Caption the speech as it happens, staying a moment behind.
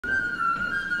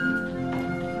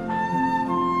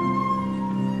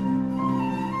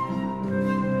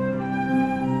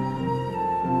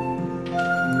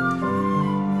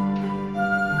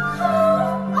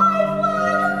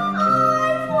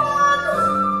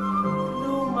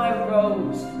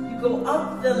Go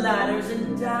up the ladders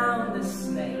and down the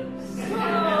snakes.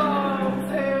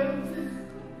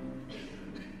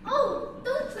 Oh,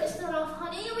 don't twist that off,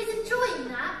 honey. I was enjoying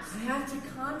that. I have to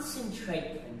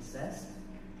concentrate, Princess.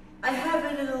 I have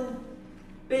a little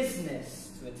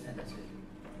business to attend to.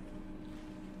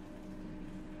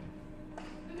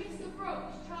 Mr.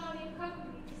 Brooks, Charlie and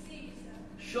Company to see you, sir.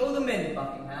 Show them in,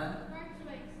 Buckingham.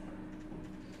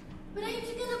 But ain't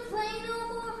you gonna play no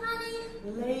more, honey?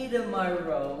 Later, my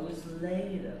rose,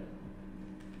 later.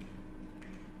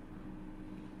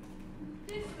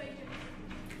 This way, Jason.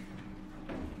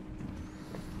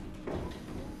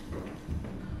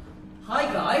 Hi,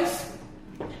 guys.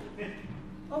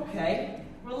 Okay,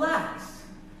 relax.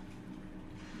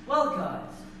 Well,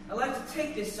 guys, I'd like to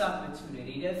take this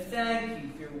opportunity to thank you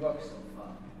for your work so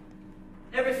far.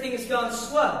 Everything has gone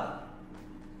swell.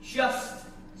 Just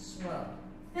swell.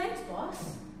 Thanks,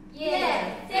 boss.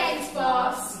 Yeah, thanks,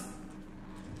 boss.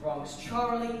 Bronx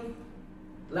Charlie,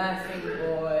 Laughing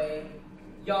Boy,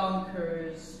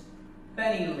 Yonkers,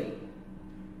 Benny Lee.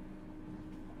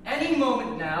 Any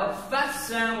moment now, Fat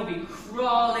Sam will be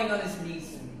crawling on his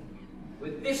knees to me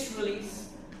with this release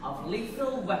of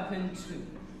Lethal Weapon 2.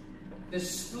 The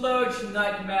splurge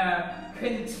nightmare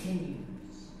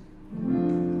continues.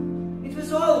 It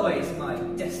was always my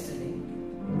destiny.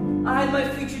 I had my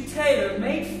future tailor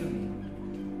made for me.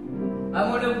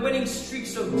 I'm on a winning streak,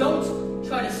 so don't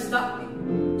try to stop me.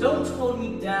 Don't hold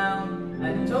me down,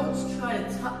 and don't try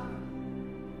to top me.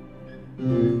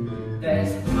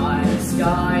 There's a pie in the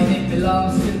sky that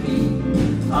belongs to me.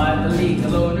 I'm the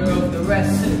legal owner of the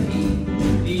recipe.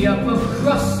 The upper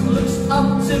crust looks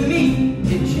up to me.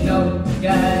 Did you know,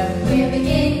 guys? We're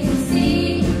beginning to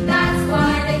see, that's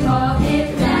why they call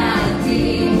him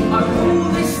Daddy. I rule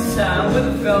this town with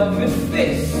a velvet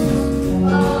fist.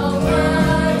 Oh,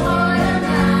 good, what a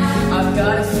man. I've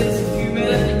got a sense of humor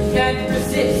that they can't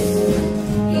resist.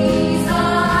 He's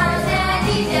our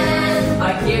Daddy Dan. I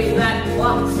give that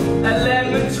plot a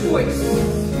lemon twist.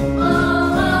 Oh,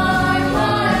 Lord,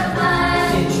 what a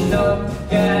plan. Did you know,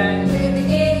 gang? We're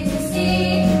beginning to see,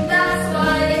 that's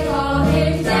why they call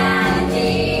him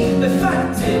Daddy. The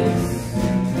fact is,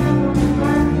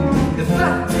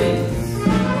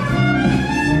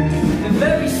 the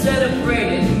very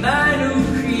celebrated man who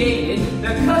created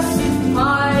the custard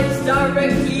pies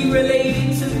directly related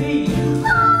to me.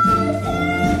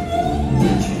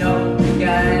 Did you know,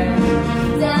 gang?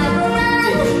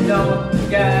 Did you know,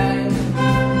 gang?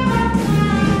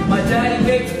 My daddy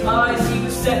baked pies, he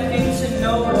was second to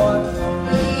no one.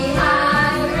 He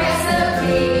had the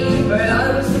recipe. But I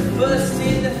was the first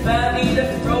in the family to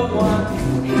throw one.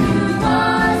 Who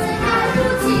was a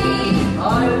casualty? I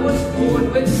was born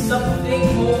with something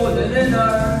more than an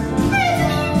urn.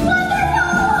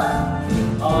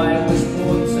 I was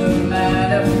born to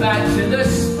manufacture the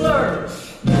splurge.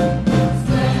 Split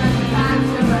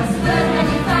manufacturer, split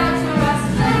manufacturer,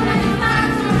 split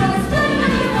manufacturer, split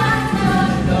manufacturer.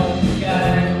 No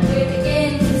gang. We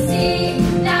begin to see,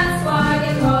 that's why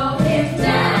they call him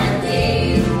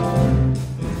Dandy.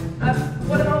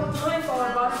 What about pine flower,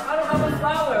 boss? I don't have a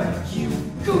flower. You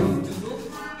goof doodle.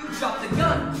 You dropped the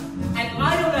gun. And I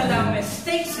don't allow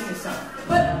mistakes in this house.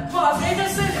 But, boss, it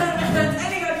doesn't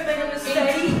anyone can make a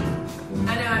mistake. And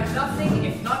I'm nothing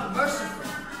if not merciful.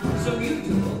 So you,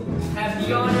 Doodle, have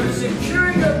the honor of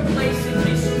securing your place in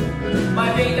history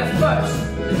by being the first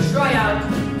to try out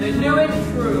the new and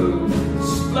improved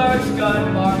Splurge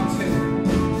Gun Mark II.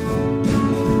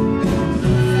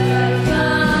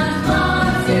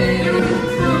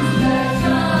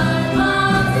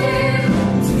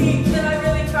 Can I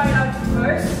really try it out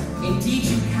first? Indeed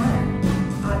you can.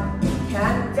 I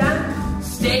can, Dan?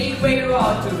 Stay where you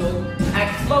are, Doodle. At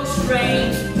close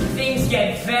range, things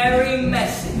get very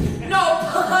messy. No,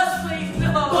 boss, please,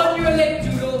 no! On your lip,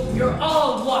 Doodle, you're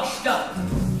all washed up.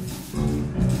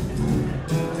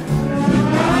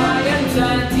 I am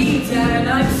Dandy Dan,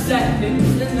 I'm second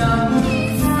to none.